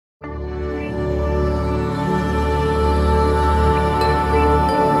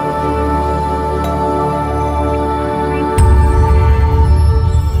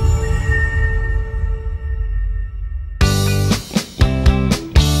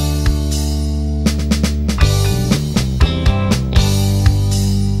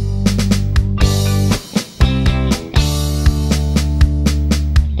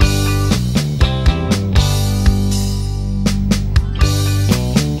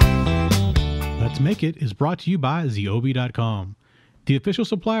Make It is brought to you by Ziobi.com, the official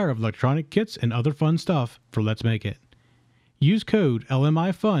supplier of electronic kits and other fun stuff for Let's Make It. Use code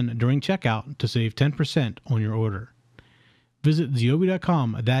LMIFUN during checkout to save 10% on your order. Visit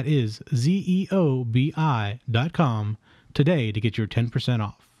Ziobi.com, that is Zeobi.com, today to get your 10%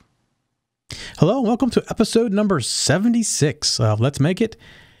 off. Hello and welcome to episode number 76 of Let's Make It.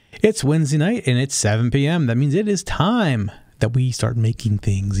 It's Wednesday night and it's 7 p.m. That means it is time that we start making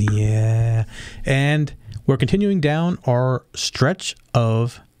things, yeah. And we're continuing down our stretch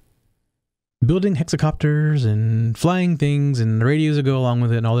of building hexacopters and flying things and the radios that go along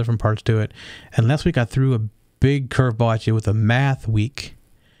with it and all different parts to it. And last week I threw a big curveball at you with a math week.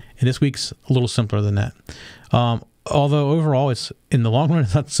 And this week's a little simpler than that. Although overall, it's in the long run,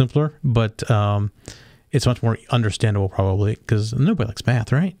 it's not simpler, but it's much more understandable probably because nobody likes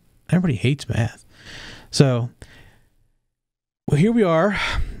math, right? Everybody hates math. So, well, here we are.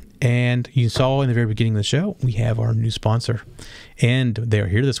 And you saw in the very beginning of the show, we have our new sponsor. And they're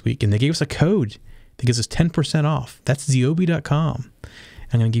here this week. And they gave us a code that gives us 10% off. That's Ziobi.com.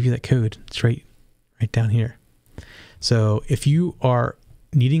 I'm going to give you that code. It's right down here. So if you are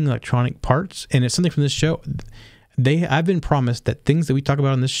needing electronic parts, and it's something from this show, I've been promised that things that we talk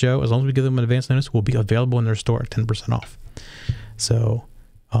about on this show, as long as we give them an advance notice, will be available in their store at 10% off. So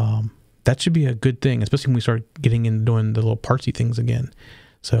that should be a good thing, especially when we start getting into doing the little partsy things again.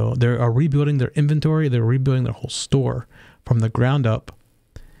 So they are rebuilding their inventory. They're rebuilding their whole store from the ground up.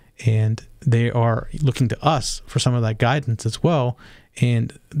 And they are looking to us for some of that guidance as well.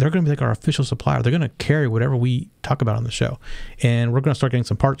 And they're going to be like our official supplier. They're going to carry whatever we talk about on the show. And we're going to start getting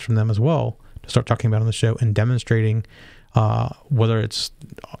some parts from them as well to start talking about on the show and demonstrating whether it's,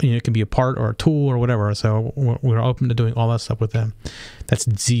 it can be a part or a tool or whatever. So we're open to doing all that stuff with them. That's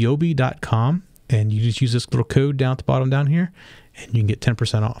Ziobi.com. And you just use this little code down at the bottom down here and you can get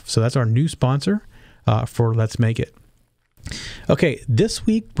 10% off. So that's our new sponsor for Let's Make It. Okay, this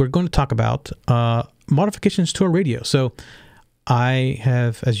week we're going to talk about modifications to our radio. So I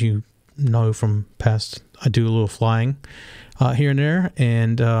have, as you know from past, I do a little flying here and there,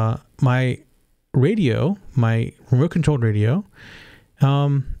 and my radio, my remote-controlled radio,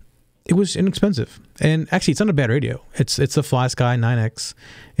 it was inexpensive. And actually, it's not a bad radio. It's a Flysky 9X.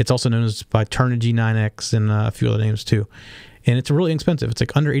 It's also known as by Turnigy 9X and a few other names too. And it's really inexpensive. It's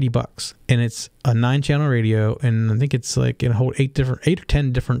like under $80, and it's a 9-channel radio, and I think it's like it hold 8 or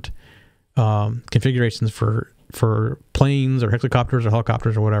 10 different configurations for planes or hexacopters or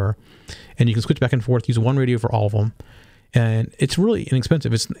helicopters or whatever. And you can switch back and forth, use one radio for all of them, and it's really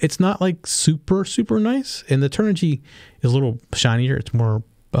inexpensive. It's not like super nice, and the Turnigy is a little shinier. It's more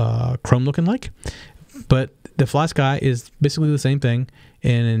chrome looking like, but the Flysky is basically the same thing.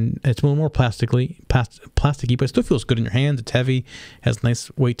 And it's a little more plasticky, but it still feels good in your hands. It's heavy, has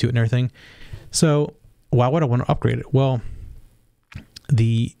nice weight to it and everything. So why would I want to upgrade it? Well,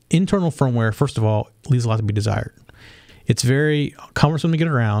 the internal firmware, first of all, leaves a lot to be desired. It's very cumbersome to get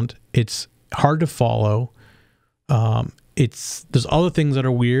around. It's hard to follow. There's other things that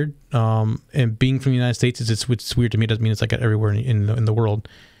are weird. And being from the United States, it's weird to me. It doesn't mean it's like everywhere in the world.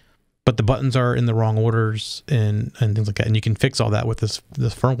 But the buttons are in the wrong orders and things like that. And you can fix all that with this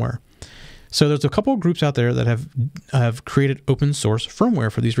firmware. So there's a couple of groups out there that have created open source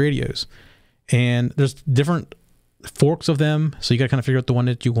firmware for these radios. And there's different forks of them. So you got to kind of figure out the one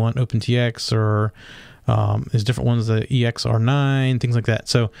that you want, OpenTX, or there's different ones, the EXR9, things like that.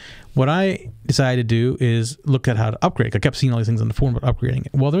 So what I decided to do is look at how to upgrade. I kept seeing all these things on the forum about upgrading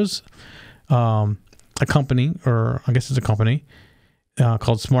it. Well, there's a company, or I guess it's a company,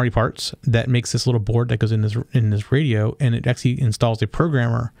 called Smarty Parts, that makes this little board that goes in this radio, and it actually installs a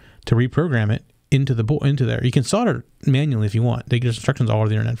programmer to reprogram it into there. You can solder it manually if you want. There's instructions all over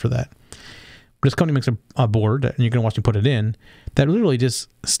the internet for that. But this company makes a board, and you're going to watch me put it in, that literally just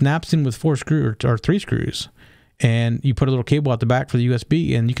snaps in with 4 screws or 3 screws, and you put a little cable out the back for the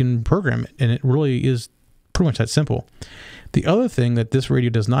USB, and you can program it, and it really is pretty much that simple. The other thing that this radio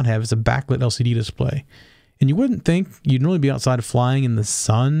does not have is a backlit LCD display. And you wouldn't think you'd really be outside flying in the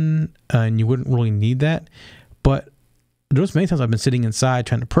sun, and you wouldn't really need that. But there's many times I've been sitting inside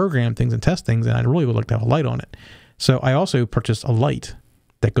trying to program things and test things, and I really would like to have a light on it. So I also purchased a light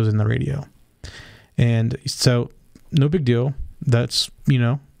that goes in the radio. And so no big deal. That's,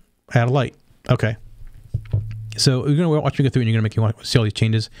 add a light. Okay. So you're going to watch me go through, and you're going to make you see all these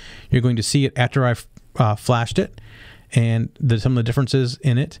changes. You're going to see it after I've flashed it, and some of the differences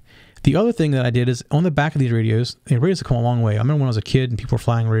in it. The other thing that I did is on the back of these radios, and radios have come a long way. I remember when I was a kid and people were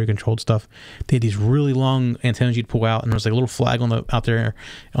flying radio-controlled stuff, they had these really long antennas you'd pull out, and there was like a little flag out there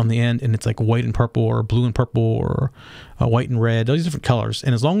on the end, and it's like white and purple or blue and purple or white and red, all these different colors.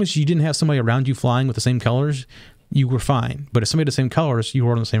 And as long as you didn't have somebody around you flying with the same colors, you were fine. But if somebody had the same colors, you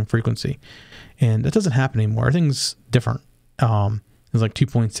were on the same frequency. And that doesn't happen anymore. Everything's different. It's like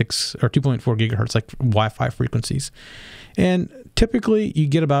 2.6 or 2.4 gigahertz, like Wi-Fi frequencies. And typically you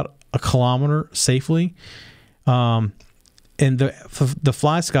get about a kilometer safely. And the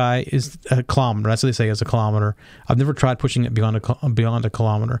Flysky is a kilometer. That's what they say is a kilometer. I've never tried pushing it beyond a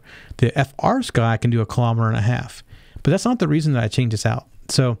kilometer. The FrSky can do 1.5 kilometers. But that's not the reason that I changed this out.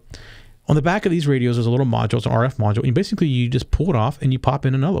 So on the back of these radios, there's a little module. It's an RF module. And basically, you just pull it off and you pop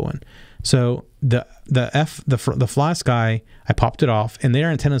in another one. So the Flysky, I popped it off, and their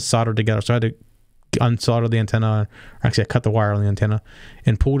antennas soldered together. So I had to unsolder the antenna, or actually I cut the wire on the antenna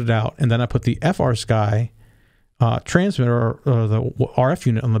and pulled it out. And then I put the FrSky transmitter or the RF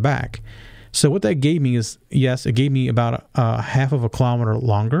unit on the back. So what that gave me is, yes, it gave me about a 0.5 kilometer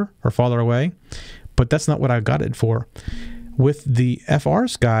longer or farther away, but that's not what I got it for. With the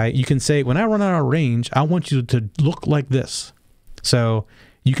FrSky, you can say, when I run out of range, I want you to look like this. So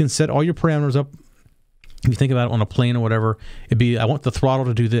you can set all your parameters up. If you think about it on a plane or whatever, it'd be, I want the throttle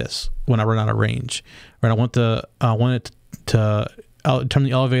to do this when I run out of range. Or I want it to turn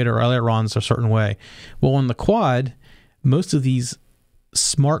the elevator or ailerons a certain way. Well, on the quad, most of these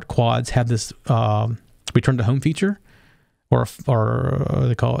smart quads have this return to home feature, or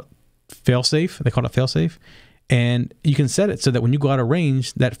they call it failsafe. They call it failsafe. And you can set it so that when you go out of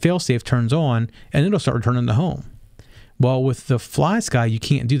range, that failsafe turns on and it'll start returning to home. Well, with the Flysky, you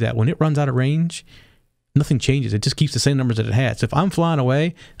can't do that. When it runs out of range, nothing changes. It just keeps the same numbers that it had. So if I'm flying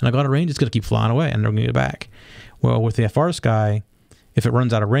away and I go out of range, it's going to keep flying away and they're going to get it back. Well, with the FrSky, if it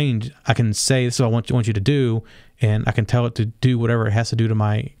runs out of range, I can say, this is what I want you to do, and I can tell it to do whatever it has to do to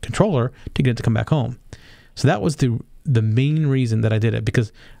my controller to get it to come back home. So that was the main reason that I did it,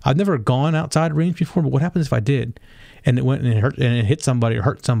 because I've never gone outside range before, but what happens if I did and it went and it hit somebody or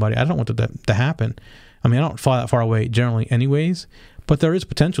hurt somebody? I don't want that to happen. I mean, I don't fly that far away generally anyways, but there is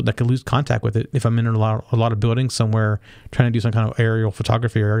potential that I could lose contact with it if I'm in a lot of buildings somewhere trying to do some kind of aerial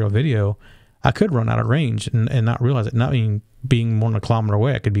photography or aerial video. I could run out of range and not realize it. Not being more than 1 kilometer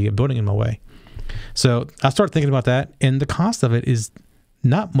away, I could be a building in my way. So I started thinking about that, and the cost of it is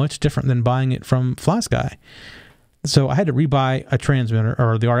not much different than buying it from Flysky. So I had to rebuy a transmitter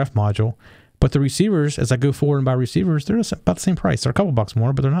or the RF module, but the receivers, as I go forward and buy receivers, they're just about the same price. They're a couple bucks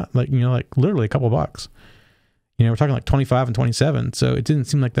more, but they're not like literally a couple bucks. We're talking like 25 and 27. So it didn't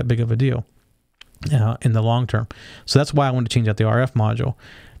seem like that big of a deal in the long term. So that's why I wanted to change out the RF module.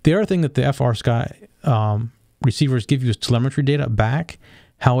 The other thing that the FrSky receivers give you is telemetry data back.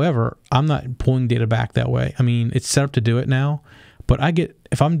 However, I'm not pulling data back that way. I mean, it's set up to do it now, but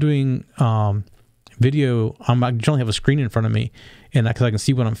if I'm doing video, I generally have a screen in front of me, and because I can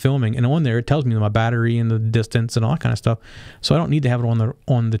see what I'm filming, and on there it tells me my battery and the distance and all that kind of stuff. So I don't need to have it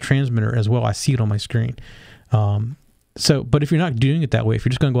on the transmitter as well. I see it on my screen. But if you're not doing it that way, if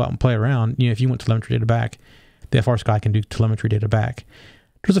you're just going to go out and play around, if you want telemetry data back, the FrSky can do telemetry data back.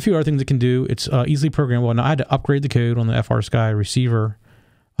 There's a few other things it can do. It's easily programmable. Now I had to upgrade the code on the FrSky receiver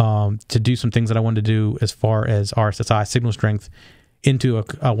to do some things that I wanted to do as far as RSSI signal strength into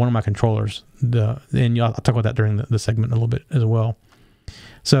one of my controllers. And I'll talk about that during the segment a little bit as well.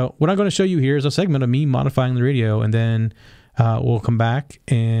 So what I'm going to show you here is a segment of me modifying the radio, and then we'll come back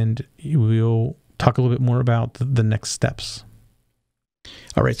and we'll talk a little bit more about the next steps.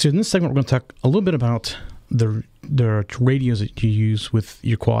 All right, so in this segment, we're going to talk a little bit about the radios that you use with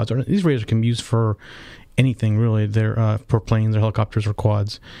your quads. These radios can be used for anything, really. They're for planes or helicopters or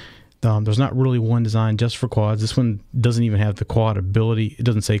quads. There's not really one design just for quads. This one doesn't even have the quad ability. It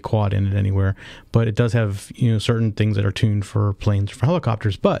doesn't say quad in it anywhere, but it does have certain things that are tuned for planes or for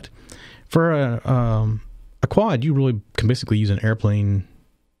helicopters. But for a quad, you really can basically use an airplane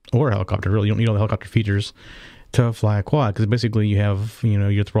or a helicopter. Really, you don't need all the helicopter features to fly a quad, because basically you have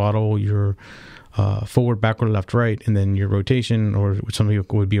your throttle, your forward, backward, left, right, and then your rotation, or something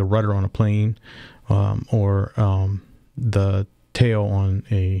would be a rudder on a plane, or the tail on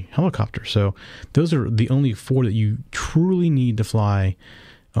a helicopter. So those are the only 4 that you truly need to fly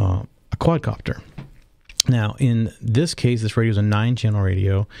a quadcopter. Now, in this case, this radio is a 9-channel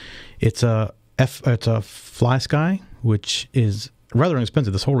radio. It's a Flysky, which is rather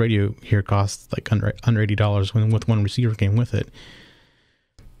inexpensive. This whole radio here costs like under $80 with one receiver came with it.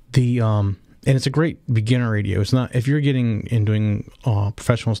 And it's a great beginner radio. It's not, if you're getting and doing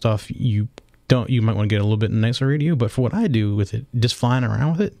professional stuff, you you might want to get a little bit nicer radio, but for what I do with it, just flying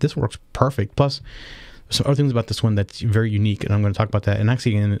around with it, this works perfect. Plus, some other things about this one that's very unique, and I'm going to talk about that. And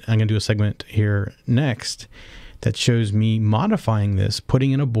actually, I'm going to do a segment here next that shows me modifying this,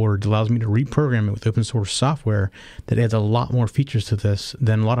 putting in a board that allows me to reprogram it with open source software that adds a lot more features to this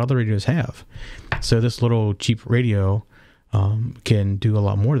than a lot of other radios have. So this little cheap radio can do a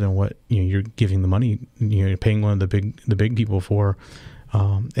lot more than what you're giving the money. You're paying one of the big people for,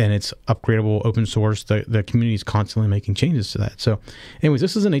 and it's upgradable, open source. The community is constantly making changes to that. So, anyways,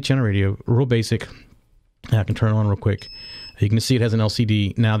 this is an 8-channel radio, real basic. I can turn it on real quick. You can see it has an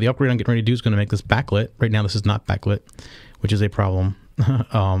LCD. Now, the upgrade I'm getting ready to do is going to make this backlit. Right now, this is not backlit, which is a problem.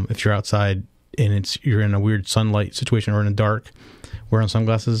 If you're outside and you're in a weird sunlight situation or in the dark, wearing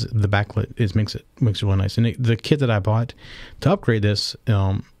sunglasses, the backlit makes it really nice. And the kit that I bought to upgrade this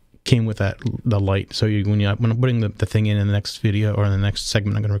came with the light. So when I'm putting the thing in the next video or in the next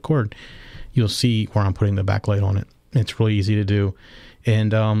segment I'm going to record, you'll see where I'm putting the backlight on it. It's really easy to do.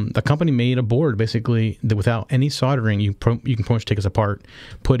 And the company made a board basically that without any soldering, you can pretty much take this apart,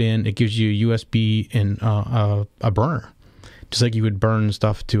 put in. It gives you USB and a burner, just like you would burn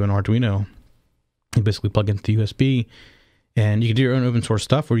stuff to an Arduino. You basically plug into the USB, and you can do your own open source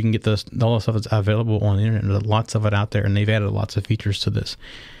stuff, or you can get all the stuff that's available on the internet. There's lots of it out there, and they've added lots of features to this.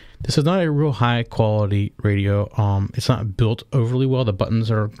 This is not a real high quality radio. It's not built overly well. The buttons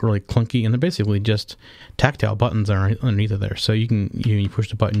are really clunky, and they're basically just tactile buttons that are underneath of there. So you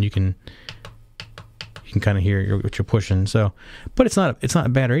push the button, you can kind of hear what you're pushing. So, but it's not a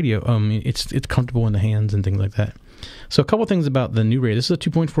bad radio. It's comfortable in the hands and things like that. So a couple things about the new radio. This is a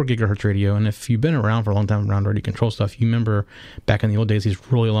 2.4 gigahertz radio, and if you've been around for a long time around radio control stuff, you remember back in the old days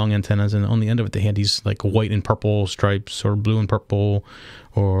these really long antennas, and on the end of it they had these like white and purple stripes, or blue and purple,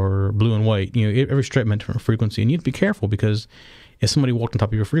 or blue and white. Every stripe meant different frequency, and you have to be careful because if somebody walked on top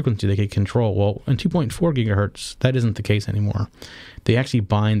of your frequency, they could control. Well, in 2.4 gigahertz, that isn't the case anymore. They actually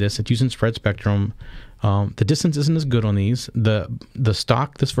bind this. It's using spread spectrum. The distance isn't as good on these. The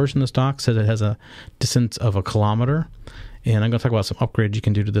stock, this version of the stock says it has a distance of 1 kilometer, and I'm going to talk about some upgrades you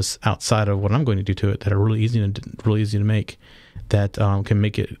can do to this outside of what I'm going to do to it that are really easy to make. That can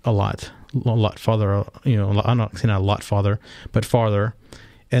make it a lot farther. I'm not saying a lot farther, but farther.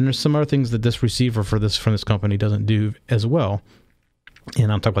 And there's some other things that this receiver from this company doesn't do as well.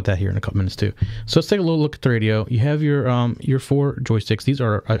 And I'll talk about that here in a couple minutes too. So let's take a little look at the radio. You have your 4 joysticks. These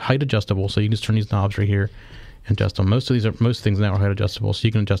are height adjustable, so you can just turn these knobs right here and adjust them. Most things now are height adjustable, so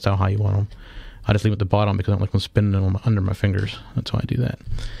you can adjust how high you want them. I just leave it at the bottom because I don't like them spinning them under my fingers. That's why I do that.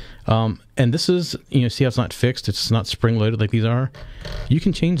 And this is, see how it's not fixed? It's not spring loaded like these are. You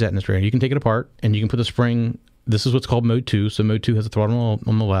can change that in this radio. You can take it apart and you can put the spring. This is what's called mode 2. So mode 2 has a throttle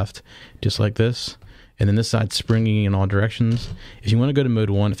on the left, just like this. And then this side's springing in all directions. If you want to go to mode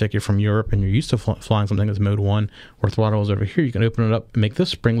 1, if you're from Europe and you're used to flying something that's mode 1, where throttle is over here, you can open it up and make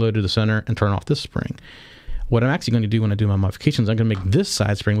this spring load to the center and turn off this spring. What I'm actually going to do when I do my modifications, I'm going to make this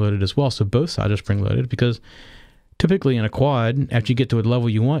side spring loaded as well, so both sides are spring loaded, because typically in a quad, after you get to a level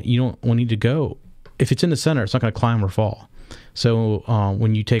you want, you don't need to go. If it's in the center, it's not going to climb or fall. So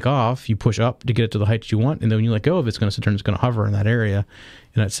when you take off, you push up to get it to the height you want, and then when you let go of it, it's going to sit there and it's going to hover in that area,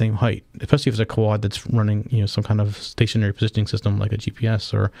 in that same height. Especially if it's a quad that's running, some kind of stationary positioning system like a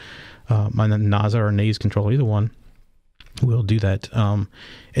GPS or my NASA or NAS controller, either one will do that.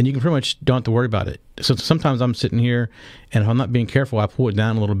 And you can pretty much don't have to worry about it. So sometimes I'm sitting here, and if I'm not being careful, I pull it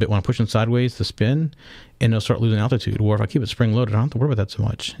down a little bit when I'm pushing sideways to spin, and it'll start losing altitude. Or if I keep it spring loaded, I don't have to worry about that so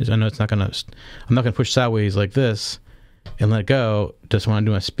much. I know I'm not going to push sideways like this and let it go just when I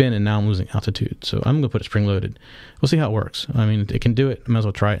do my spin, and now I'm losing altitude. So I'm going to put it spring loaded. We'll see how it works. I mean, it can do it. I might as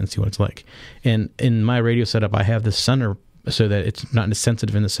well try it and see what it's like. And in my radio setup, I have the center so that it's not as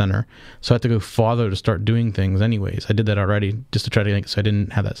sensitive in the center. So I have to go farther to start doing things anyways. I did that already just to try to make it so I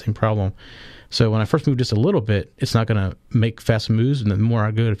didn't have that same problem. So when I first moved just a little bit, it's not going to make fast moves, and the more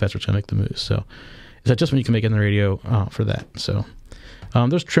I go, the faster it's going to make the moves. So it's adjustment you can make in the radio for that. So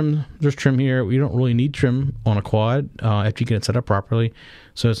there's trim here. We don't really need trim on a quad after you get it set up properly.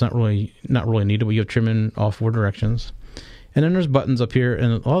 So it's not really needed. We have trim in all 4 directions. And then there's buttons up here,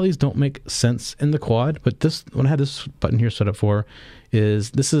 and all these don't make sense in the quad, but this, what I had this button here set up for,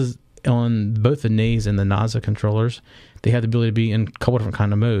 this is on both the NAS and the NASA controllers. They have the ability to be in a couple different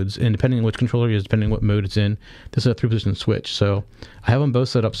kind of modes, and depending on which controller it is, depending on what mode it's in, this is a 3-position switch. So I have them both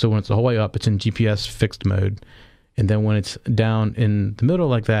set up so when it's the whole way up, it's in GPS fixed mode. And then when it's down in the middle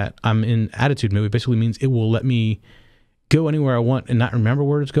like that, I'm in attitude mode. It basically means it will let me go anywhere I want and not remember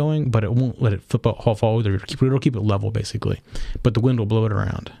where it's going, but it won't let it flip fall over. It'll keep it level, basically. But the wind will blow it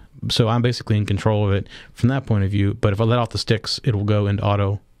around. So I'm basically in control of it from that point of view. But if I let off the sticks, it will go into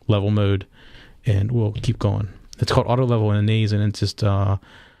auto level mode and we'll keep going. It's called auto level in a naze, and it's just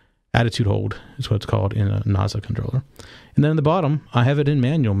attitude hold is what it's called in a NASA controller. And then in the bottom, I have it in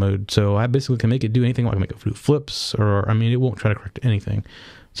manual mode, so I basically can make it do anything. I can make it do flips, or I mean, it won't try to correct anything.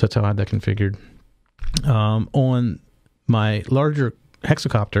 So that's how I have that configured. On my larger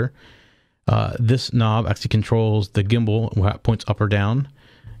hexacopter, this knob actually controls the gimbal, how it points up or down,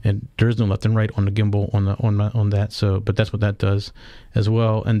 and there is no left and right on the gimbal on that. So, but that's what that does as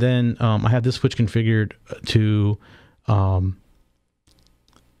well. And then I have this switch configured to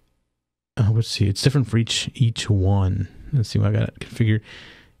let's see, it's different for each one. Let's see what I got it configured.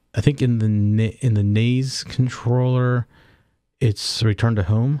 I think in the naze controller, it's return to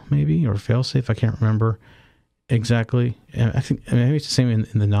home maybe, or failsafe. I can't remember exactly. I think maybe it's the same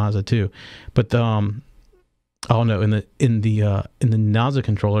in the NASA too. But oh no, in the NASA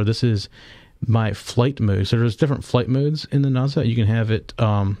controller, this is my flight mode. So there's different flight modes in the NASA. You can have it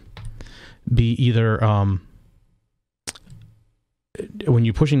be either when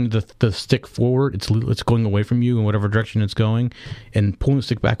you're pushing the stick forward, it's going away from you in whatever direction it's going, and pulling the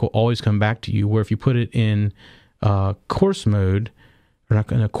stick back will always come back to you. Where if you put it in course mode, or not,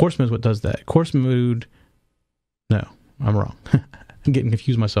 no, course mode is what does that. Course mode, no, I'm wrong. I'm getting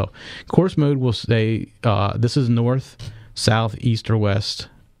confused myself. Course mode will say this is north, south, east, or west.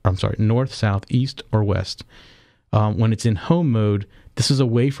 I'm sorry, north, south, east, or west. When it's in home mode, this is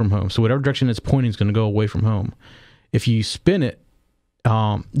away from home. So whatever direction it's pointing is going to go away from home. If you spin it,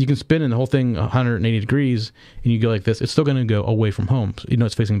 you can spin in the whole thing 180 degrees, and you go like this. It's still going to go away from home. So,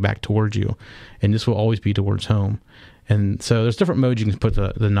 it's facing back towards you, and this will always be towards home. And so there's different modes you can put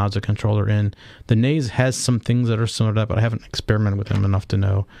the NASA controller in. The naze has some things that are similar to that, but I haven't experimented with them enough to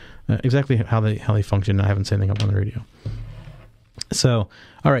know exactly how they function. I haven't said anything up on the radio. So,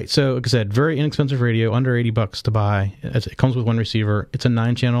 all right. So, like I said, very inexpensive radio, under $80 to buy. It comes with one receiver. It's a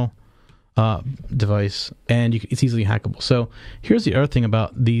 9-channel device, and it's easily hackable. So here's the other thing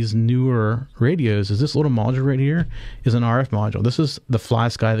about these newer radios is this little module right here is an RF module. This is the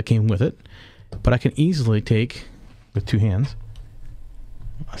Flysky that came with it, but I can easily take with 2 hands.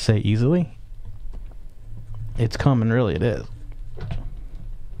 I say easily. It's coming, really, it is.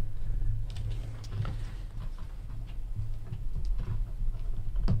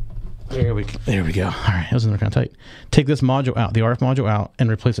 There we go. All right, that was kind of tight. Take this module out, the RF module out, and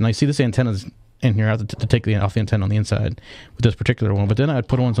replace it. Now you see this antenna's in here. I have to take off the antenna on the inside with this particular one. But then I would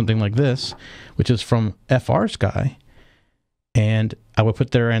put on something like this, which is from FrSky, and I would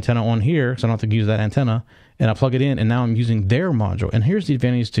put their antenna on here, so I don't have to use that antenna, and I plug it in, and now I'm using their module. And here's the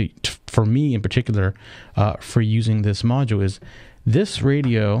advantage for me in particular for using this module is this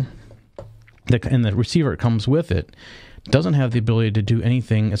radio and the receiver it comes with it doesn't have the ability to do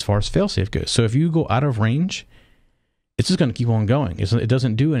anything as far as failsafe goes. So if you go out of range, it's just going to keep on going. It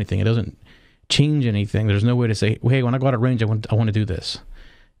doesn't do anything. It doesn't change anything. There's no way to say, hey, when I go out of range, I want to do this.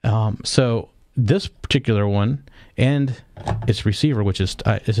 So this particular one and its receiver, which is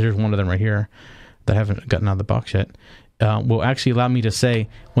here's one of them right here that I haven't gotten out of the box yet, will actually allow me to say,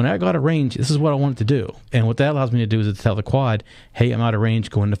 when I go out of range, this is what I want it to do. And what that allows me to do is to tell the quad, hey, I'm out of range,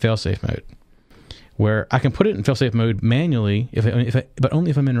 go into failsafe mode. Where I can put it in failsafe mode manually, but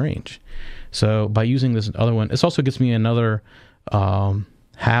only if I'm in range. So by using this other one, this also gets me another 1/2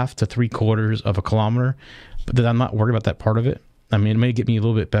 to 3/4 of a kilometer, but then I'm not worried about that part of it. I mean, it may get me a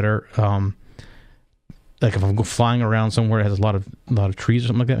little bit better. Like if I'm flying around somewhere that has a lot of trees or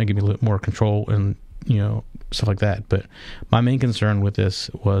something like that, it may give me a little more control and stuff like that. But my main concern with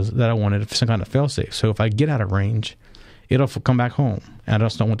this was that I wanted some kind of failsafe. So if I get out of range, it'll come back home, and I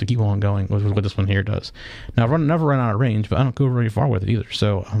just don't want to keep on going, which is what this one here does. Now, I've never run out of range, but I don't go very far with it either.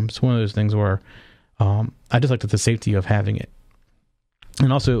 So it's one of those things where I just like the safety of having it.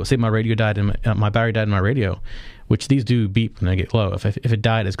 And also, say my radio died and my battery died in my radio, which these do beep when they get low. If it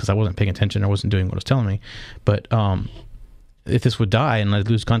died, it's because I wasn't paying attention or wasn't doing what it was telling me. But if this would die and I'd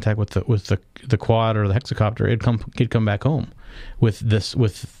lose contact with the quad or the hexacopter, it'd come back home with this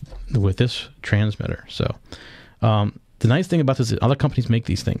transmitter. So. The nice thing about this is other companies make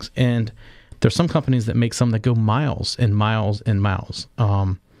these things, and there's some companies that make some that go miles and miles and miles.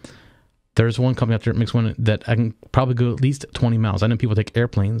 There's one company out there that makes one that I can probably go at least 20 miles. I know people take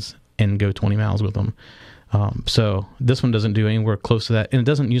airplanes and go 20 miles with them. So this one doesn't do anywhere close to that, and it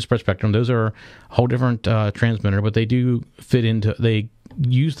doesn't use spread spectrum. Those are a whole different transmitter, but they do fit into. They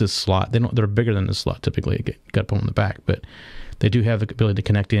use this slot. They're bigger than this slot typically. You got to put them in the back, but they do have the ability to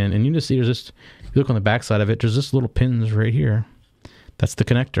connect in. And you just see there's this. You look on the back side of it. There's this little pins right here. That's the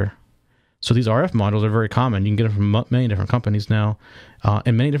connector. So these RF modules are very common. You can get them from many different companies now,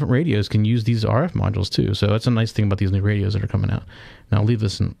 and many different radios can use these RF modules too. So that's a nice thing about these new radios that are coming out. Now I'll leave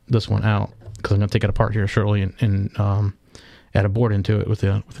this one out because I'm going to take it apart here shortly and add a board into it with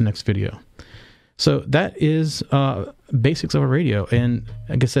the next video. So that is basics of a radio. And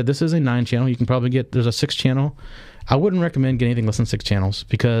like I said, this is a 9-channel. You can probably get, there's a 6-channel. I wouldn't recommend getting anything less than 6 channels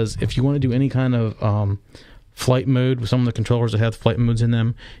because if you want to do any kind of flight mode with some of the controllers that have flight modes in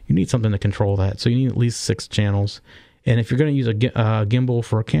them, you need something to control that. So you need at least 6 channels. And if you're going to use a gimbal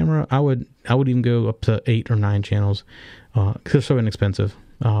for a camera, I would even go up to 8 or 9 channels because they're so inexpensive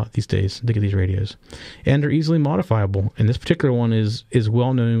these days to get these radios. And they're easily modifiable. And this particular one is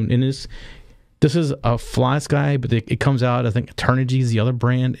well known. And this is a Flysky, but it comes out, I think Eternity is the other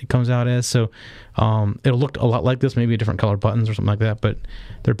brand it comes out as. So it'll look a lot like this, maybe a different color buttons or something like that. But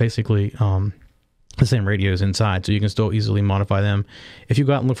they're basically the same radios inside, so you can still easily modify them. If you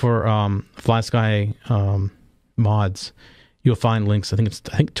go out and look for Flysky mods, you'll find links. I think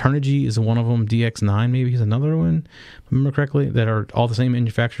Eternity is one of them. DX9 maybe is another one, if I remember correctly, that are all the same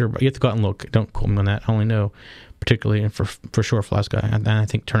manufacturer. But you have to go out and look. Don't quote me on that. I only know particularly and for sure Flysky, and I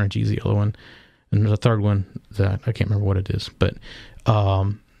think Eternity is the other one. And there's a third one that I can't remember what it is, but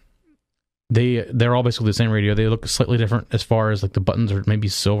they're all basically the same radio. They look slightly different as far as like the buttons are maybe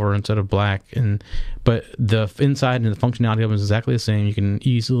silver instead of black, but the inside and the functionality of them is exactly the same. You can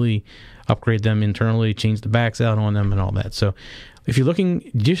easily upgrade them internally, change the backs out on them, and all that. So if you're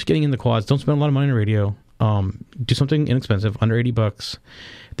looking just getting in the quads, don't spend a lot of money on a radio. Do something inexpensive, under $80.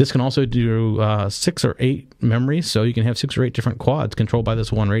 This can also do 6 or 8 memories, so you can have 6 or 8 different quads controlled by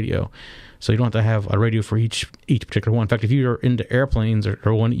this one radio. So you don't have to have a radio for each particular one. In fact, if you're into airplanes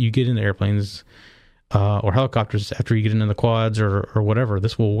or when you get into airplanes or helicopters after you get into the quads or whatever,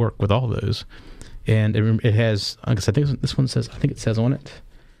 this will work with all those. And it has, I guess I think this one says, I think it says on it.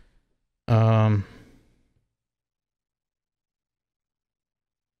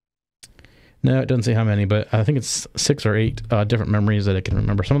 No, it doesn't say how many, but I think it's 6 or 8 different memories that it can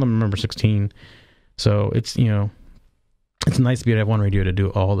remember. Some of them remember 16. So it's, it's nice to be able to have one radio to do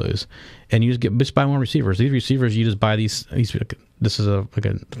all those. And you just buy one receivers. These receivers, you just buy these this is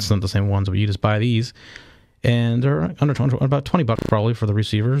it's not the same ones, but you just buy these. And they're about $20 probably for the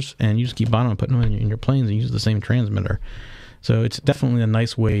receivers. And you just keep buying them and putting them in your planes and use the same transmitter. So it's definitely a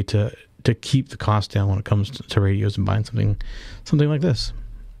nice way to keep the cost down when it comes to radios and buying something like this.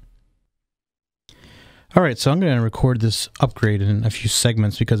 All right, so I'm going to record this upgrade in a few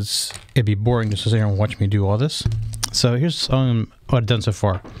segments because it'd be boring just to sit here and watch me do all this. So here's what I've done so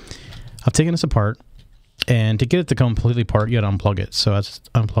far. I've taken this apart, and to get it to come completely apart, you got to unplug it. So I just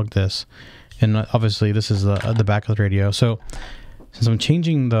unplugged this, and obviously this is the back of the radio. So since I'm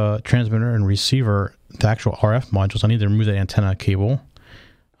changing the transmitter and receiver, the actual RF modules, I need to remove that antenna cable,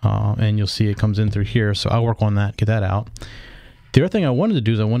 and you'll see it comes in through here. So I'll work on that, get that out. The other thing I wanted to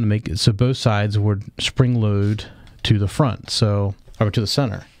do is I wanted to make it so both sides would spring load to the front, or to the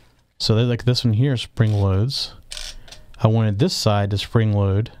center. So they like this one here spring loads. I wanted this side to spring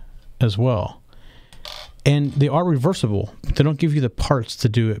load as well. And they are reversible. They don't give you the parts to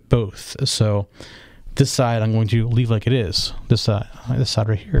do it both. So this side I'm going to leave like it is. This side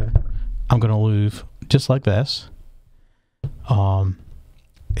right here, I'm going to leave just like this,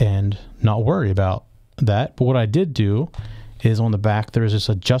 and not worry about that. But what I did do is on the back there's this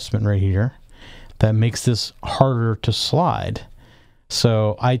adjustment right here that makes this harder to slide.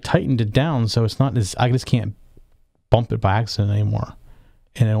 So I tightened it down so it's not as, I just can't bump it by accident anymore.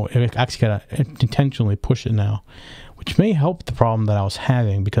 And it actually got to intentionally push it now, which may help the problem that I was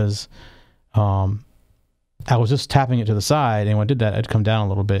having because I was just tapping it to the side, and when I did that, it'd come down a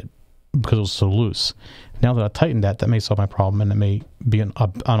little bit because it was so loose. Now that I tightened that may solve my problem, and it may be an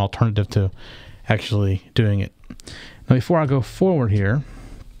alternative to actually doing it. Now, before I go forward here,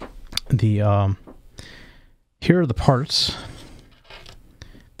 here are the parts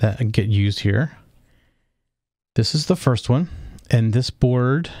that get used here. This is the first one, and this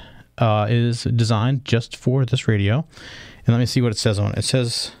board is designed just for this radio. And let me see what it says on it. It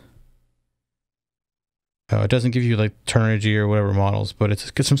says, it doesn't give you like Turnigy or whatever models, but it's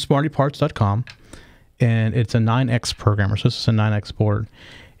from smartyparts.com, and it's a 9X programmer, so this is a 9X board.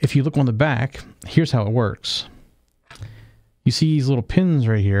 If you look on the back, here's how it works. You see these little pins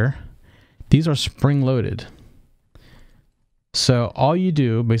right here. These are spring loaded. So all you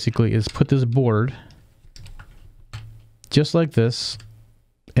do basically is put this board just like this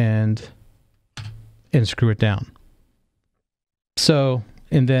and screw it down. So,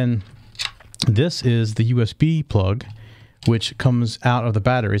 and then this is the USB plug, which comes out of the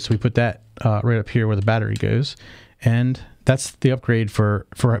battery. So we put that right up here where the battery goes, and that's the upgrade for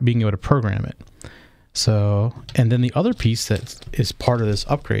being able to program it. So, and then the other piece that is part of this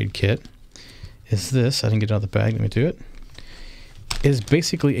upgrade kit is this. I didn't get it out of the bag. Let me do it. Is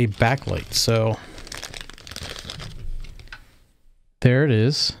basically a backlight. So there it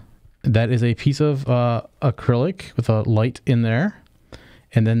is. That is a piece of acrylic with a light in there.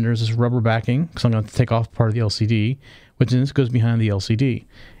 And then there's this rubber backing, so I'm going to take off part of the LCD, which then this goes behind the LCD.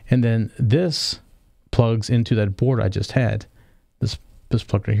 And then this plugs into that board I just had. This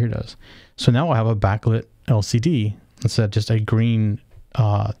plug right here does. So now I'll have a backlit LCD instead of just a green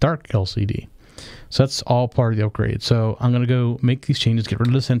dark LCD. So that's all part of the upgrade. So I'm going to go make these changes, get rid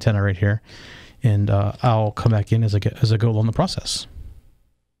of this antenna right here, and I'll come back in as I go along the process.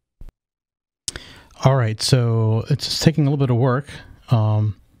 All right, so it's just taking a little bit of work.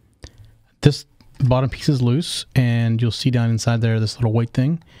 This bottom piece is loose, and you'll see down inside there this little white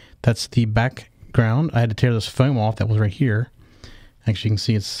thing. That's the background. I had to tear this foam off that was right here. Actually, you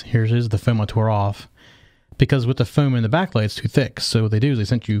can see here's the foam I tore off, because with the foam in the backlight, it's too thick. So what they do is they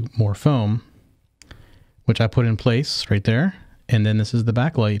sent you more foam, which I put in place right there. And then this is the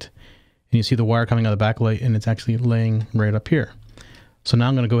backlight, and you see the wire coming out of the backlight, and it's actually laying right up here. So now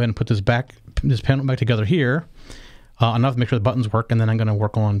I'm going to go ahead and put this panel back together here, enough to make sure the buttons work, and then I'm going to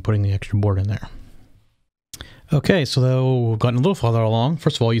work on putting the extra board in there. Okay, so we've gotten a little farther along.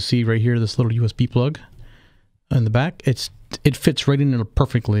 First of all, you see right here this little USB plug in the back. It fits right in there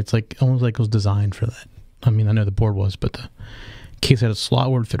perfectly. It's like almost like it was designed for that. I mean, I know the board was, but the case had a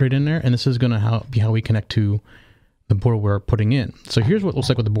slot where it fit right in there, and this is going to be how we connect to the board we're putting in. So here's what it looks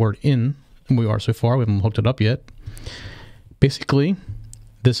like with the board in, and we are so far. We haven't hooked it up yet. Basically,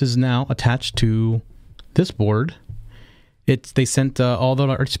 this is now attached to this board. They sent all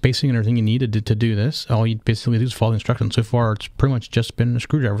the spacing and everything you needed to do this. All you basically do is follow the instructions. So far, it's pretty much just been a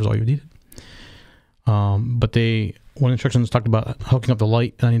screwdriver is all you needed. But one of the instructions talked about hooking up the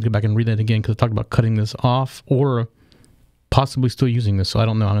light, and I need to go back and read that again because it talked about cutting this off or possibly still using this. So I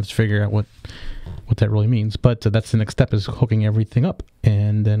don't know. I'm going to figure out what that really means. But that's the next step, is hooking everything up,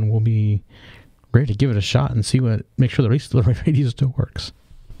 and then we'll be ready to give it a shot and make sure the radio still works.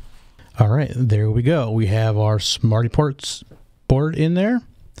 All right, there we go. We have our Smarty Parts board in there,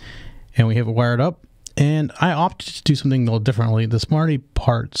 and we have it wired up. And I opted to do something a little differently. The Smarty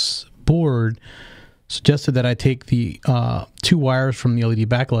Parts board suggested that I take the 2 wires from the LED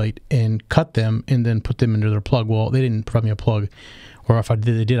backlight and cut them and then put them into their plug. Well, they didn't provide me a plug, or if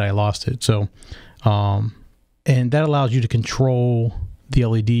they did, I lost it. So, and that allows you to control the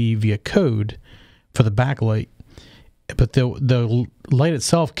LED via code for the backlight. But the light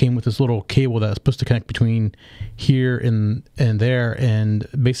itself came with this little cable that's supposed to connect between here and there, and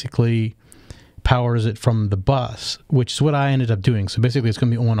basically powers it from the bus, which is what I ended up doing. So basically, it's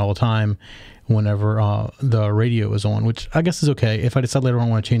going to be on all the time whenever the radio is on, which I guess is okay. If I decide later on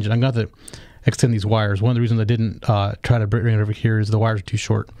I want to change it, I'm going to have to extend these wires. One of the reasons I didn't try to bring it over here is the wires are too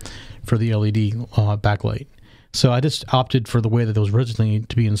short for the LED backlight. So I just opted for the way that it was originally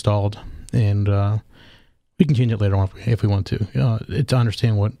to be installed, and we can change it later on if we want to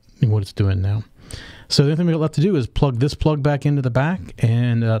understand what it's doing now. So the only thing we got left to do is plug this plug back into the back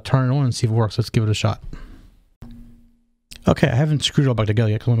and turn it on and see if it works. Let's give it a shot. Okay, I haven't screwed it all back together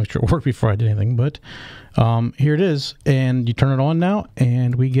yet because I want to make sure it worked before I did anything. But here it is, and you turn it on now,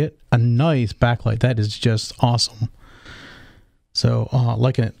 and we get a nice backlight. That is just awesome. So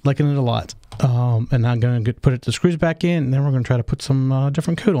liking it a lot. And I'm going to put the screws back in, and then we're going to try to put some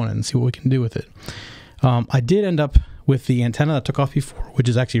different code on it and see what we can do with it. I did end up with the antenna that took off before, which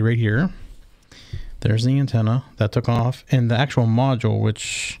is actually right here. There's the antenna that took off, and the actual module,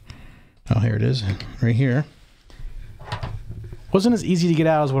 which, here it is, right here, wasn't as easy to get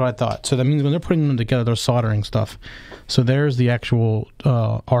out as what I thought. So that means when they're putting them together, they're soldering stuff. So there's the actual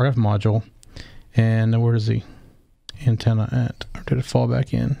RF module, and where's the antenna at? Or did it fall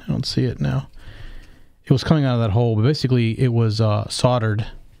back in? I don't see it now. It was coming out of that hole, but basically it was soldered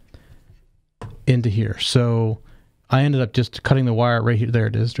into here. So I ended up just cutting the wire right here. There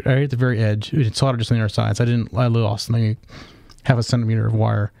it is, right at the very edge. It's soldered just on the other side. So I lost maybe half a centimeter of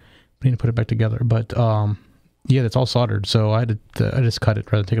wire. I need to put it back together. But yeah, it's all soldered. So I just cut it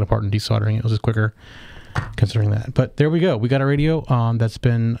rather than taking it apart and desoldering it. It was just quicker considering that. But there we go. We got a radio that's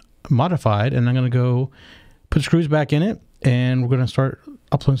been modified, and I'm going to go put screws back in it, and we're going to start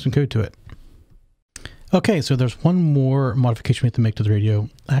uploading some code to it. Okay, so there's one more modification we have to make to the radio.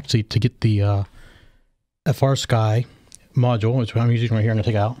 Actually, to get the FR Sky module, which I'm using right here, I'm going to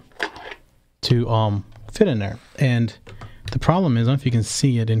take out, to fit in there. And the problem is, I don't know if you can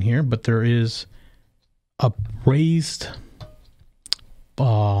see it in here, but there is a raised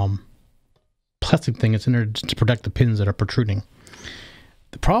plastic thing that's in there to protect the pins that are protruding.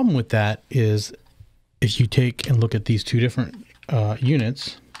 The problem with that is if you take and look at these two different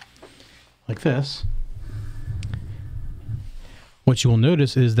units like this, what you will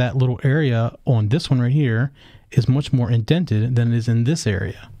notice is that little area on this one right here is much more indented than it is in this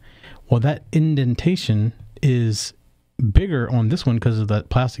area. Well, that indentation is bigger on this one because of that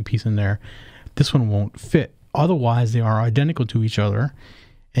plastic piece in there. This one won't fit. Otherwise, they are identical to each other.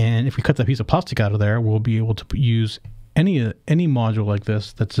 And if we cut that piece of plastic out of there, we'll be able to use any module like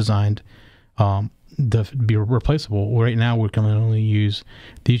this that's designed to be replaceable. Right now, we can only use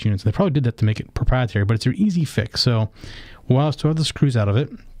these units. They probably did that to make it proprietary, but it's an easy fix. So while I still have the screws out of it,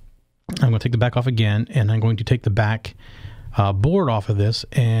 I'm going to take the back off again, and I'm going to take the back board off of this,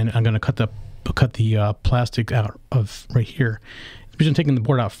 and I'm going to cut the plastic out of right here. The reason I'm taking the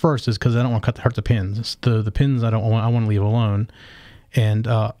board out first is because I don't want to hurt the pins. It's the pins I want to leave alone, and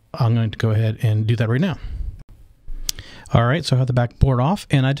I'm going to go ahead and do that right now. All right, so I have the back board off,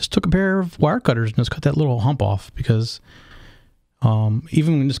 and I just took a pair of wire cutters and just cut that little hump off because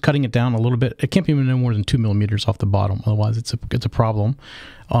even just cutting it down a little bit, it can't be no more than 2 millimeters off the bottom. Otherwise, it's a problem.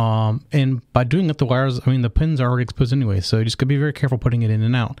 And by doing it, the wires, I mean, the pins are already exposed anyway, so you just got to be very careful putting it in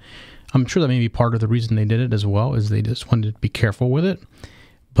and out. I'm sure that may be part of the reason they did it as well, is they just wanted to be careful with it.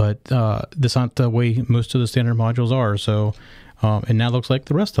 But this not the way most of the standard modules are. So, and now looks like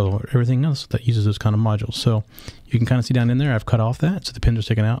the rest of everything else that uses those kind of modules. So you can kind of see down in there, I've cut off that, so the pins are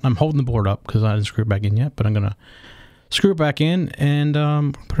taken out. I'm holding the board up because I didn't screw it back in yet, but I'm going to screw it back in and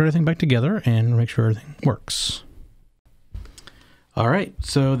put everything back together and make sure everything works. All right,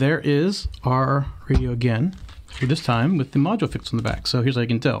 so there is our radio again, for this time with the module fixed on the back. So here's how you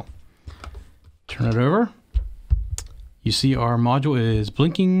can tell. Turn it over. You see our module is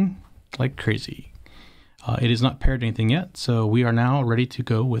blinking like crazy. It is not paired to anything yet, so we are now ready to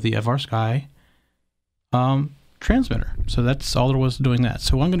go with the FrSky transmitter. So that's all there was to doing that.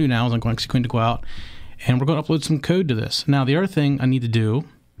 So what I'm going to do now is I'm going to go out and we're going to upload some code to this. Now, the other thing I need to do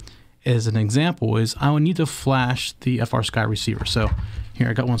as an example is I will need to flash the FrSky receiver. So here,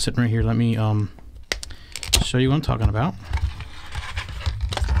 I got one sitting right here. Let me show you what I'm talking about.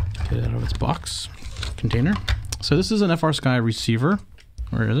 Get it out of its box container. So this is an FrSky receiver.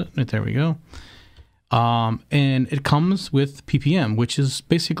 Where is it? Right there we go. And it comes with PPM, which is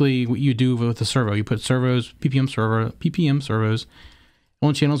basically what you do with the servo. You put servos, PPM servos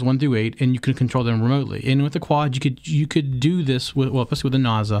on channels 1 through 8, and you can control them remotely. And with the quad, you could do this with, well, especially with the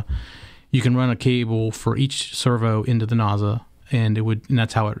NASA. You can run a cable for each servo into the NASA, and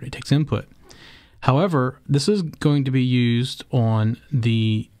that's how it takes input. However, this is going to be used on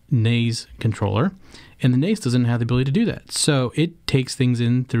the NAS controller, and the NAS doesn't have the ability to do that. So it takes things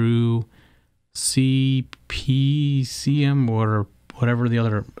in through CM, or whatever the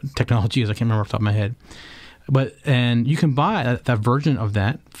other technology is. I can't remember off the top of my head. And you can buy that version of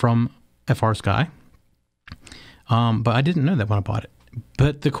that from FrSky. But I didn't know that when I bought it.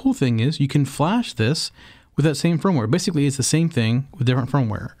 But the cool thing is you can flash this with that same firmware. Basically, it's the same thing with different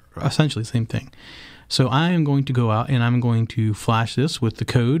firmware. Essentially the same thing. So I am going to go out and I'm going to flash this with the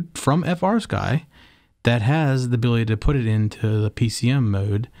code from FrSky that has the ability to put it into the PCM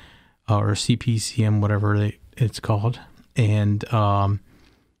mode, or CPCM, whatever it's called. And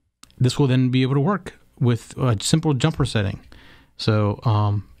this will then be able to work with a simple jumper setting. So,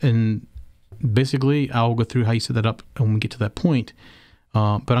 and basically I'll go through how you set that up when we get to that point. But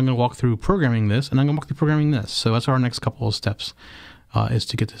I'm going to walk through programming this, and I'm going to walk through programming this. So that's our next couple of steps, is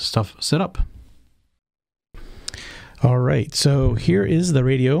to get this stuff set up. All right, so here is the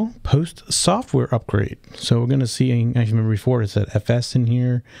radio post software upgrade. So we're going to see, I remember before it said FS in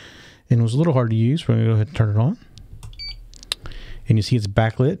here, and it was a little hard to use. We're going to go ahead and turn it on. And you see it's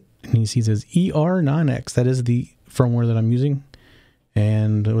backlit, and you see it says ER9X. That is the firmware that I'm using.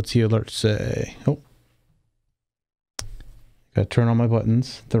 And what's the alert say? Oh, got to turn on my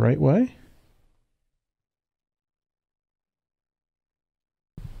buttons the right way.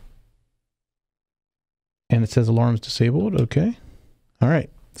 And it says alarms disabled. Okay. All right.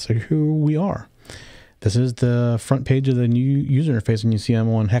 So here we are. This is the front page of the new user interface, and you see I'm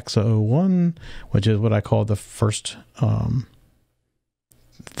on Hexa 01, which is what I call the first, I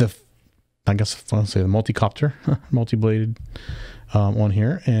guess I'll say the multi-copter, multi-bladed on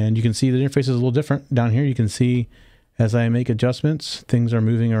here. And you can see the interface is a little different. Down here you can see as I make adjustments, things are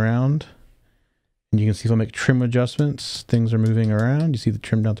moving around. And you can see if I make trim adjustments, things are moving around. You see the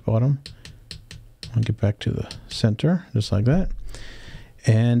trim down at the bottom. I'll get back to the center, just like that.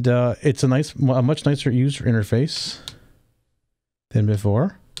 And it's a much nicer user interface than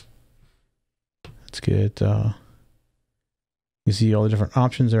before. Let's get, you see all the different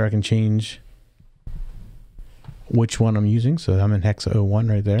options there. I can change which one I'm using. So I'm in Hexa 01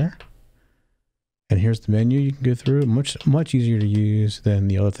 right there. And here's the menu you can go through. Much easier to use than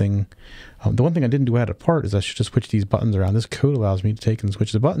the other thing. The one thing I didn't do out of part is I should just switch these buttons around. This code allows me to take and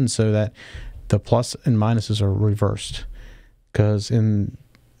switch the buttons so that the plus and minuses are reversed. Because in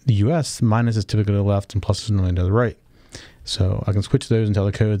the US, minus is typically to the left and plus is normally to the right. So I can switch those and tell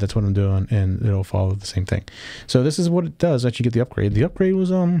the code that's what I'm doing, and it'll follow the same thing. So this is what it does that you get the upgrade. The upgrade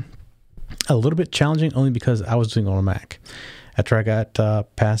was a little bit challenging only because I was doing it on a Mac. After I got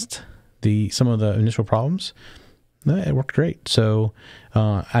past some of the initial problems, it worked great. So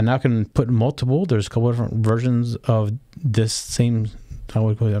I now can put multiple. There's a couple of different versions of this same. I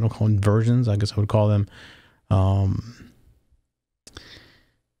don't call them versions. I guess I would call them. I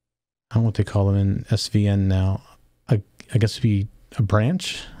don't know what they call them in SVN now. I guess it'd be a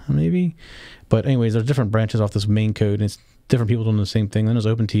branch, maybe. But anyways, there's different branches off this main code, and it's different people doing the same thing. Then there's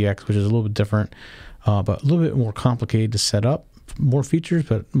OpenTX, which is a little bit different, but a little bit more complicated to set up. More features,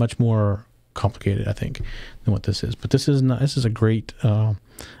 but much more complicated, I think, than what this is. But this is a great. I've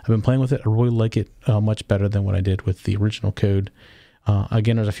been playing with it. I really like it much better than what I did with the original code.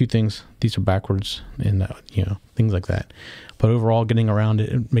 Again, there's a few things. These are backwards, and things like that. But overall, getting around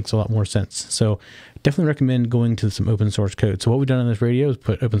it makes a lot more sense. So definitely recommend going to some open source code. So what we've done on this radio is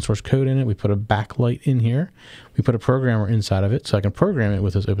put open source code in it. We put a backlight in here. We put a programmer inside of it, so I can program it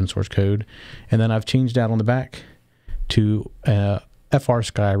with this open source code. And then I've changed out on the back to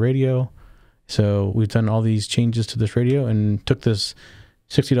FrSky radio. So we've done all these changes to this radio and took this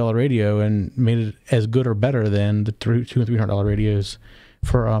 $60 radio and made it as good or better than the $200 and $300 radios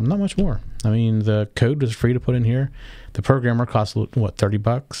for not much more. I mean, the code was free to put in here. The programmer cost what,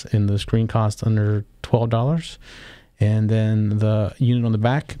 $30, and the screen cost under $12. And then the unit on the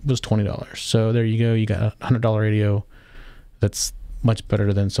back was $20. So there you go. You got a $100 radio that's much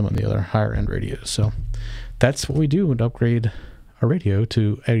better than some of the other higher end radios. So that's what we do to upgrade a radio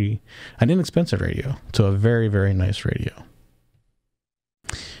to an inexpensive radio to a very, very nice radio.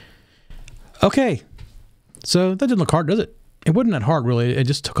 Okay, so that didn't look hard, does it? It wasn't that hard, really. It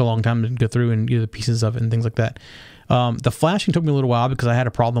just took a long time to go through and get the pieces of it and things like that. The flashing took me a little while because I had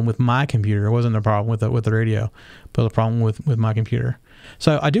a problem with my computer. It wasn't a problem with the radio, but a problem with my computer.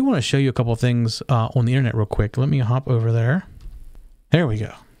 So I do want to show you a couple of things on the internet real quick. Let me hop over there. There we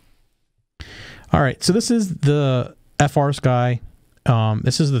go. All right, so this is the FrSky.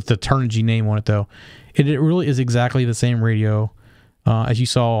 This is the Turnigy name on it, though. It really is exactly the same radio as you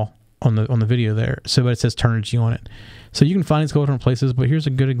saw on the video there. So, but it says Turnigy on it. So you can find these different places. But here's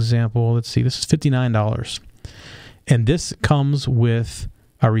a good example. Let's see. This is $59, and this comes with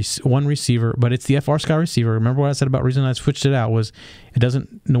one receiver, but it's the FrSky receiver. Remember what I said about the reason I switched it out was it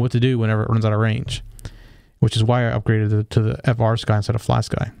doesn't know what to do whenever it runs out of range, which is why I upgraded it to the FrSky instead of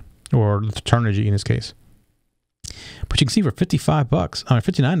Flysky, or the Turnigy in this case. But you can see for $55, $59,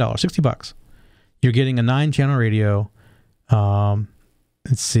 $60, you're getting a 9-channel radio.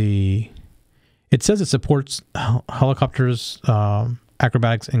 Let's see. It says it supports helicopters,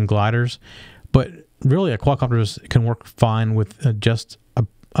 acrobatics, and gliders, but really, quadcopters can work fine with just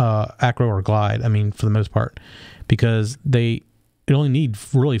acro or glide. I mean, for the most part, because it only need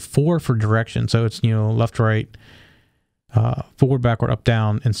really 4 for direction. So it's left, right, forward, backward, up,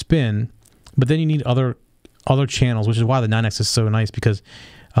 down, and spin. But then you need other channels, which is why the 9X is so nice, because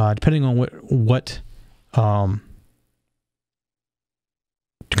depending on what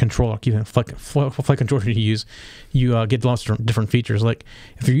controller, flight controller you use, you get lots of different features. Like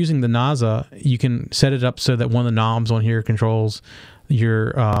if you're using the NASA, you can set it up so that one of the knobs on here controls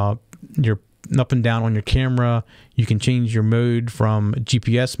your up and down on your camera. You can change your mode from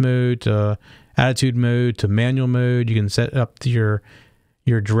GPS mode to attitude mode to manual mode. You can set up your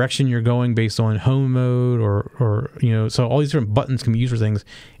direction you're going based on home mode or so all these different buttons can be used for things,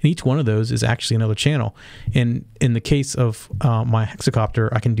 and each one of those is actually another channel. And in the case of my hexacopter,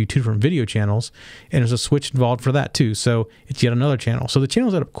 I can do 2 different video channels, and there's a switch involved for that too, so it's yet another channel. So the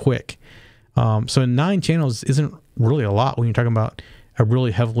channels add up quick. So 9 channels isn't really a lot when you're talking about a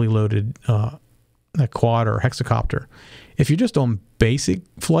really heavily loaded a quad or hexacopter. If you're just on basic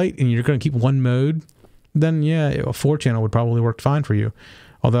flight and you're going to keep one mode, then yeah, a 4-channel would probably work fine for you.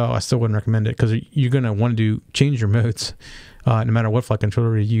 Although I still wouldn't recommend it, because you're going to want to change your modes. No matter what flight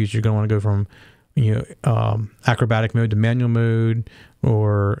controller you use, you're going to want to go from acrobatic mode to manual mode,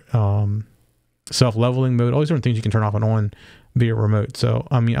 or self-leveling mode. All these different things you can turn off and on via remote. So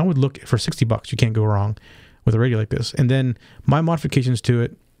I mean, I would look for $60. You can't go wrong with a radio like this. And then my modifications to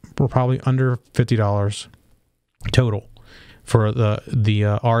it were probably under $50 total for the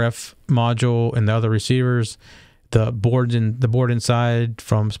RF module and the other receivers. the board inside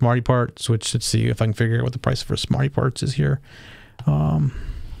from Smarty Parts, which, let's see if I can figure out what the price for Smarty Parts is here. I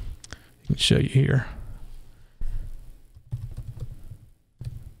can show you here.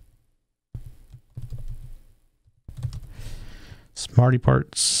 Smarty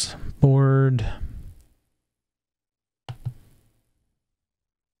Parts board.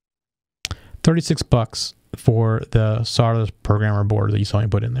 $36 for the solderless programmer board that you saw me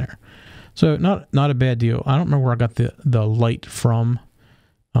put in there. So not a bad deal. I don't remember where I got the light from.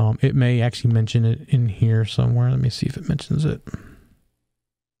 It may actually mention it in here somewhere. Let me see if it mentions it.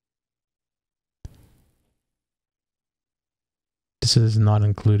 This is not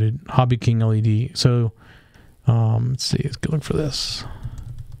included. Hobby King LED. So let's see. Let's go look for this.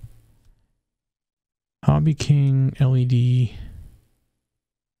 Hobby King LED.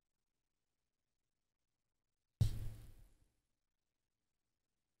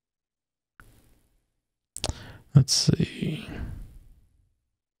 Let's see.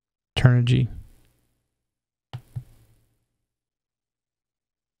 Turnigy.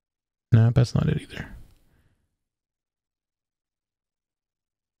 No, that's not it either.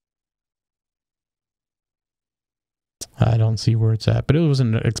 I don't see where it's at, but it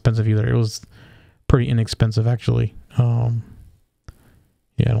wasn't expensive either. It was pretty inexpensive actually. Yeah,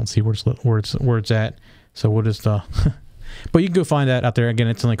 I don't see where it's at. So what is the? But you can go find that out there. Again,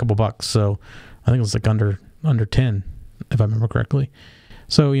 it's only a couple bucks. So I think it was like under 10, if I remember correctly.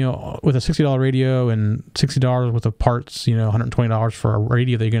 So, you know, with a $60 radio and $60 worth of parts, you know, $120 for a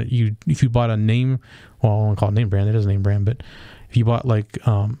radio that if you bought a name, well, I won't call it name brand, it is a name brand, but if you bought like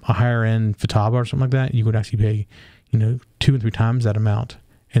a higher end Futaba or something like that, you would actually pay, you know, 2 and 3 times that amount,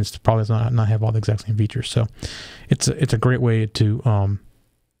 and it's probably not have all the exact same features. So it's a great way to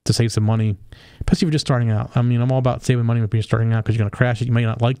save some money, especially if you're just starting out. I mean, I'm all about saving money when you're starting out because you're going to crash it. You may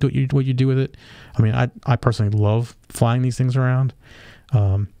not like what you do with it. I mean, I personally love flying these things around.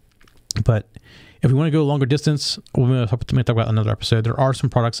 But if we want to go longer distance, we're going to talk about another episode. There are some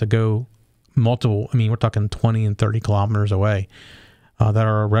products that go multiple, I mean, we're talking 20 and 30 kilometers away, that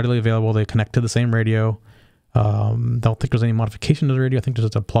are readily available. They connect to the same radio. I don't think there's any modification to the radio. I think there's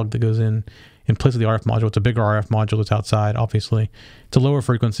just a plug that goes in place of the RF module. It's a bigger RF module that's outside, obviously. It's a lower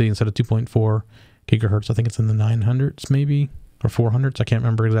frequency instead of 2.4 gigahertz. I think it's in the 900s maybe, or 400s. I can't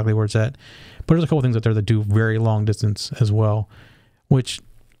remember exactly where it's at. But there's a couple things out there that do very long distance as well, which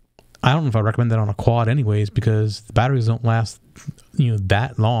I don't know if I recommend that on a quad anyways, because the batteries don't last, you know,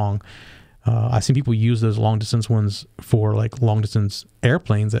 that long. I've seen people use those long distance ones for like long distance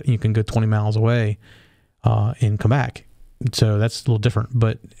airplanes that you can go 20 miles away and come back. So that's a little different.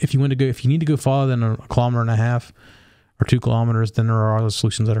 But if you need to go farther than a kilometer and a half or 2 kilometers, then there are other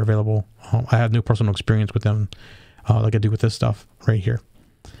solutions that are available. I have no personal experience with them like I do with this stuff right here.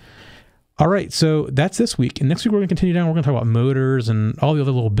 All right, so that's this week. And next week we're going to continue down. We're going to talk about motors and all the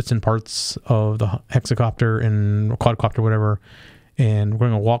other little bits and parts of the hexacopter and quadcopter, whatever. And we're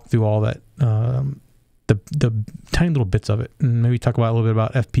going to walk through all that, the tiny little bits of it, and maybe talk about a little bit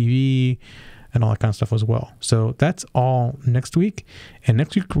about FPV and all that kind of stuff as well. So that's all next week. And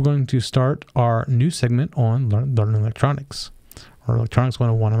next week we're going to start our new segment on learning electronics, or Electronics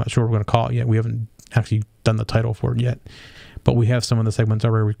 101. I'm not sure what we're going to call it yet. We haven't actually done the title for it yet. But we have some of the segments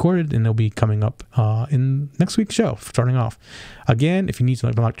already recorded, and they'll be coming up in next week's show, starting off. Again, if you need some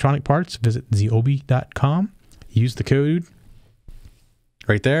electronic parts, visit zeobi.com. Use the code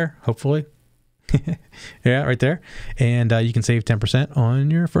right there, hopefully. Yeah, right there. And you can save 10% on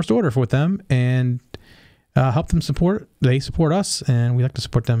your first order with them, and help them support. They support us, and we like to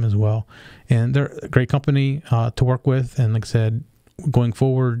support them as well. And they're a great company to work with. And like I said, going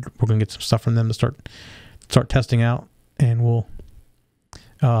forward, we're going to get some stuff from them to start testing out. And we'll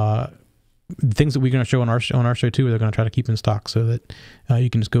things that we're going to show on our show too, they're going to try to keep in stock so that you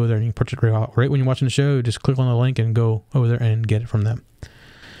can just go there and you can purchase it right when you're watching the show. Just click on the link and go over there and get it from them.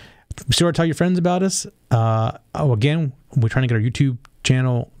 Be sure to tell your friends about us. Again, we're trying to get our YouTube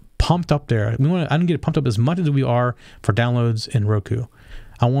channel pumped up there. I didn't get it pumped up as much as we are for downloads in Roku.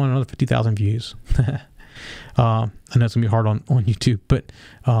 I want another 50,000 views. I know it's gonna be hard on YouTube, but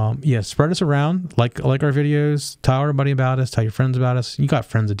yeah, spread us around, like our videos, tell everybody about us, tell your friends about us. You got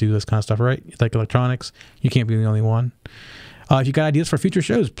friends that do this kind of stuff, right? Like electronics, you can't be the only one. If you got ideas for future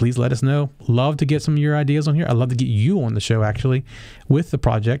shows, please let us know. Love to get some of your ideas on here. I'd love to get you on the show actually with the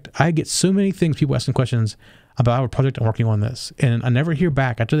project. I get so many things, people asking questions about our project and working on this, and I never hear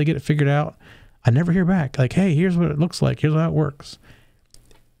back after they get it figured out. I never hear back like, hey, here's what it looks like, here's how it works.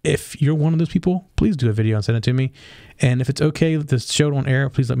 If you're one of those people, please do a video and send it to me. And if it's okay to show it on air,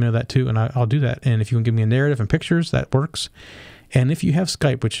 please let me know that too, and I'll do that. And if you can give me a narrative and pictures, that works. And if you have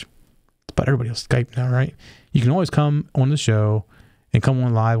Skype, which about everybody has Skype now, right? you can always come on the show and come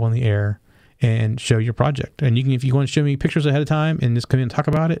on live on the air and show your project. And you can, if you want to show me pictures ahead of time and just come in and talk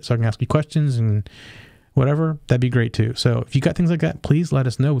about it so I can ask you questions and whatever, that'd be great too. So if you got things like that, please let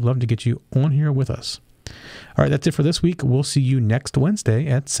us know. We'd love to get you on here with us. All right, that's it for this week. We'll see you next Wednesday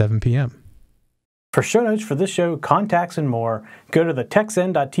at 7 p.m. For show notes for this show, contacts, and more, go to the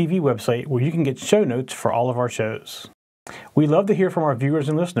texn.tv website where you can get show notes for all of our shows. We love to hear from our viewers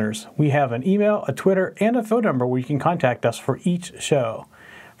and listeners. We have an email, a Twitter, and a phone number where you can contact us for each show.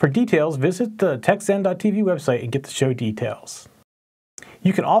 For details, visit the texn.tv website and get the show details.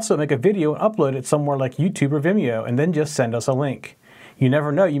 You can also make a video and upload it somewhere like YouTube or Vimeo and then just send us a link. You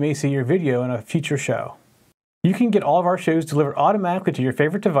never know, you may see your video in a future show. You can get all of our shows delivered automatically to your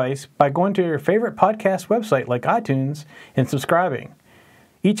favorite device by going to your favorite podcast website like iTunes and subscribing.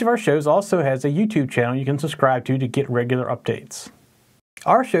 Each of our shows also has a YouTube channel you can subscribe to get regular updates.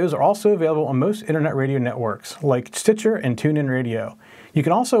 Our shows are also available on most internet radio networks like Stitcher and TuneIn Radio. You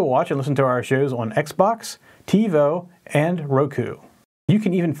can also watch and listen to our shows on Xbox, TiVo, and Roku. You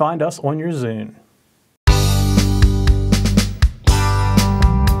can even find us on your Zune.